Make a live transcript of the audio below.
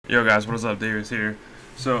Yo guys, what is up? Davis here.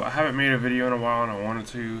 So I haven't made a video in a while and I wanted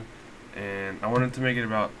to make it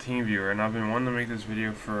about TeamViewer, and I've been wanting to make this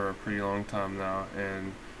video for a pretty long time now.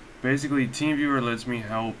 And basically TeamViewer lets me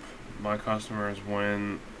help my customers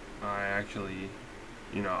when I actually,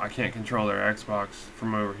 I can't control their Xbox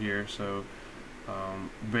from over here. So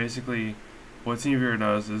basically what TeamViewer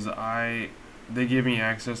does is they give me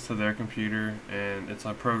access to their computer, and it's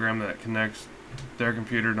a program that connects their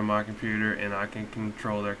computer to my computer, and I can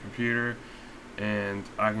control their computer, and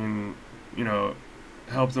I can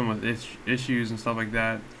help them with issues and stuff like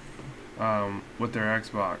that with their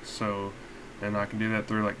Xbox. So, and I can do that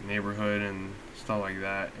through like neighborhood and stuff like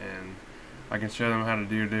that, and I can show them how to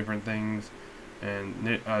do different things. And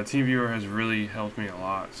TeamViewer has really helped me a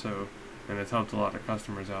lot, so, and it's helped a lot of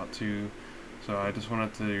customers out too. So I just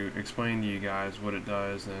wanted to explain to you guys what it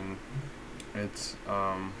does, and it's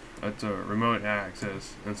a remote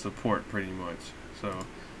access and support pretty much. So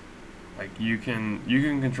like you can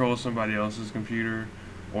control somebody else's computer,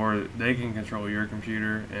 or they can control your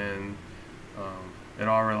computer, and it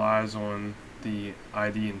all relies on the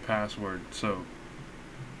ID and password. So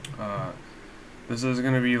this is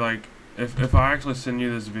going to be like, if I actually send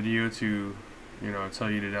you this video to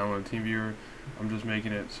tell you to download TeamViewer, I'm just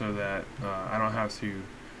making it so that I don't have to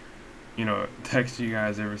text you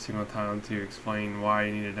guys every single time to explain why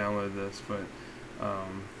you need to download this. But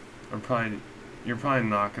you're probably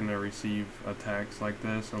not going to receive a text like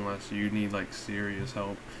this unless you need like serious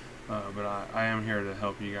help. But I am here to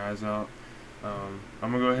help you guys out. I'm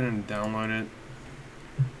gonna go ahead and download it,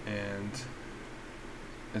 and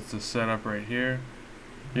it's the setup right here.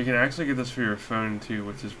 You can actually get this for your phone too,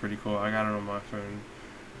 which is pretty cool. I got it on my phone,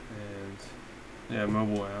 and yeah,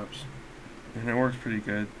 mobile apps, and it works pretty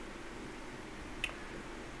good.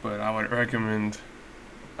 But I wouldn't recommend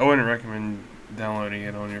downloading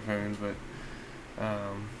it on your phone. But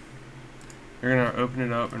you're gonna open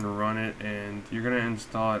it up and run it, and you're gonna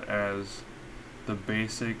install it as the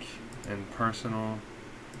basic and personal,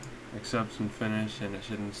 accept and finish, and it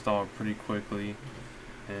should install pretty quickly.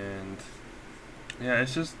 And yeah,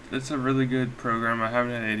 it's a really good program. I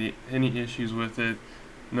haven't had any issues with it,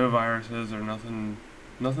 no viruses or nothing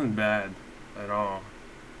bad at all.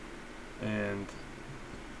 And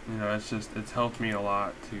it's helped me a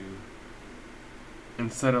lot to,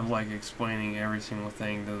 instead of like explaining every single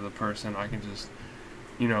thing to the person, I can just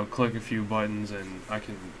click a few buttons and I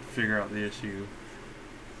can figure out the issue,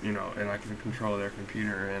 and I can control their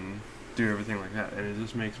computer and do everything like that. And it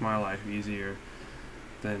just makes my life easier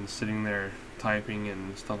than sitting there typing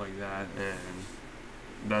and stuff like that. And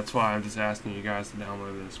that's why I'm just asking you guys to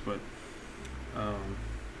download this. But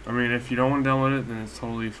I mean, if you don't want to download it, then it's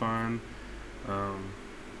totally fine.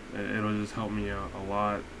 It'll just help me out a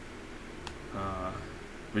lot.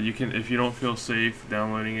 But you can, if you don't feel safe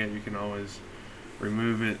downloading it, you can always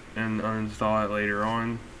remove it and uninstall it later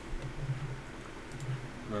on.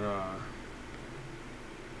 But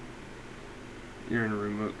you're in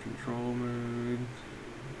remote control mode.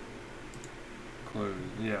 Close.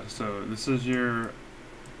 Yeah, so this is your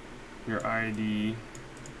ID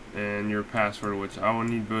and your password, which I will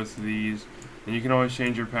need both of these. And you can always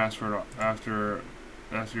change your password after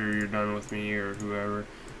you're done with me or whoever.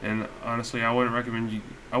 And honestly, I wouldn't recommend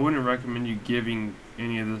you giving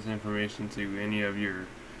any of this information to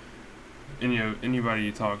anybody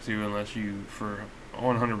you talk to, unless you for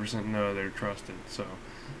 100% know they're trusted. So,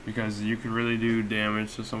 because you could really do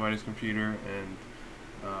damage to somebody's computer, and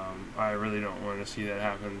I really don't want to see that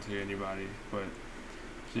happen to anybody. But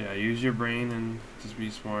so yeah, use your brain and just be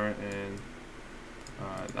smart. And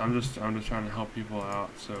I'm just trying to help people out.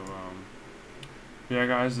 So yeah,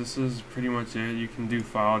 guys, this is pretty much it. You can do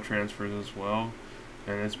file transfers as well,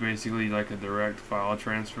 and it's basically like a direct file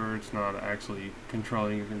transfer. It's not actually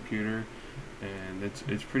controlling your computer, and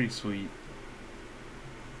it's pretty sweet.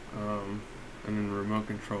 And then remote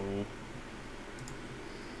control.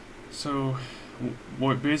 So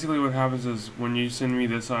what happens is, when you send me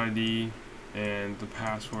this ID and the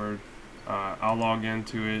password, I'll log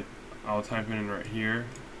into it. I'll type it in right here,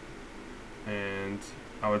 and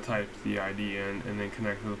I would type the ID in, and then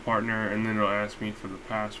connect with the partner, and then it'll ask me for the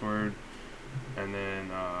password, and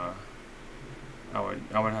then I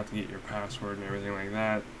would have to get your password and everything like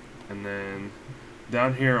that. And then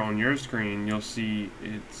down here on your screen, you'll see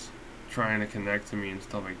it's trying to connect to me and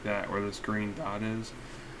stuff like that, where this green dot is.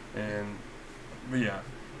 But yeah,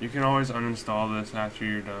 you can always uninstall this after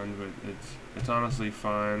you're done, but it's honestly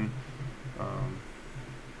fine.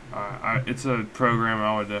 It's a program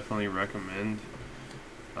I would definitely recommend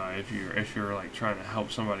if you're like trying to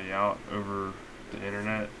help somebody out over the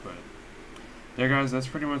internet. But yeah, guys, that's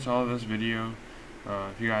pretty much all of this video.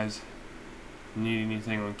 If you guys need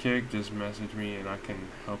anything on Kick, just message me and I can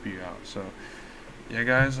help you out. So yeah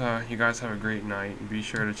guys, you guys have a great night. Be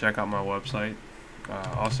sure to check out my website.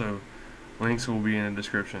 Also, links will be in the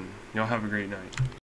description. Y'all have a great night.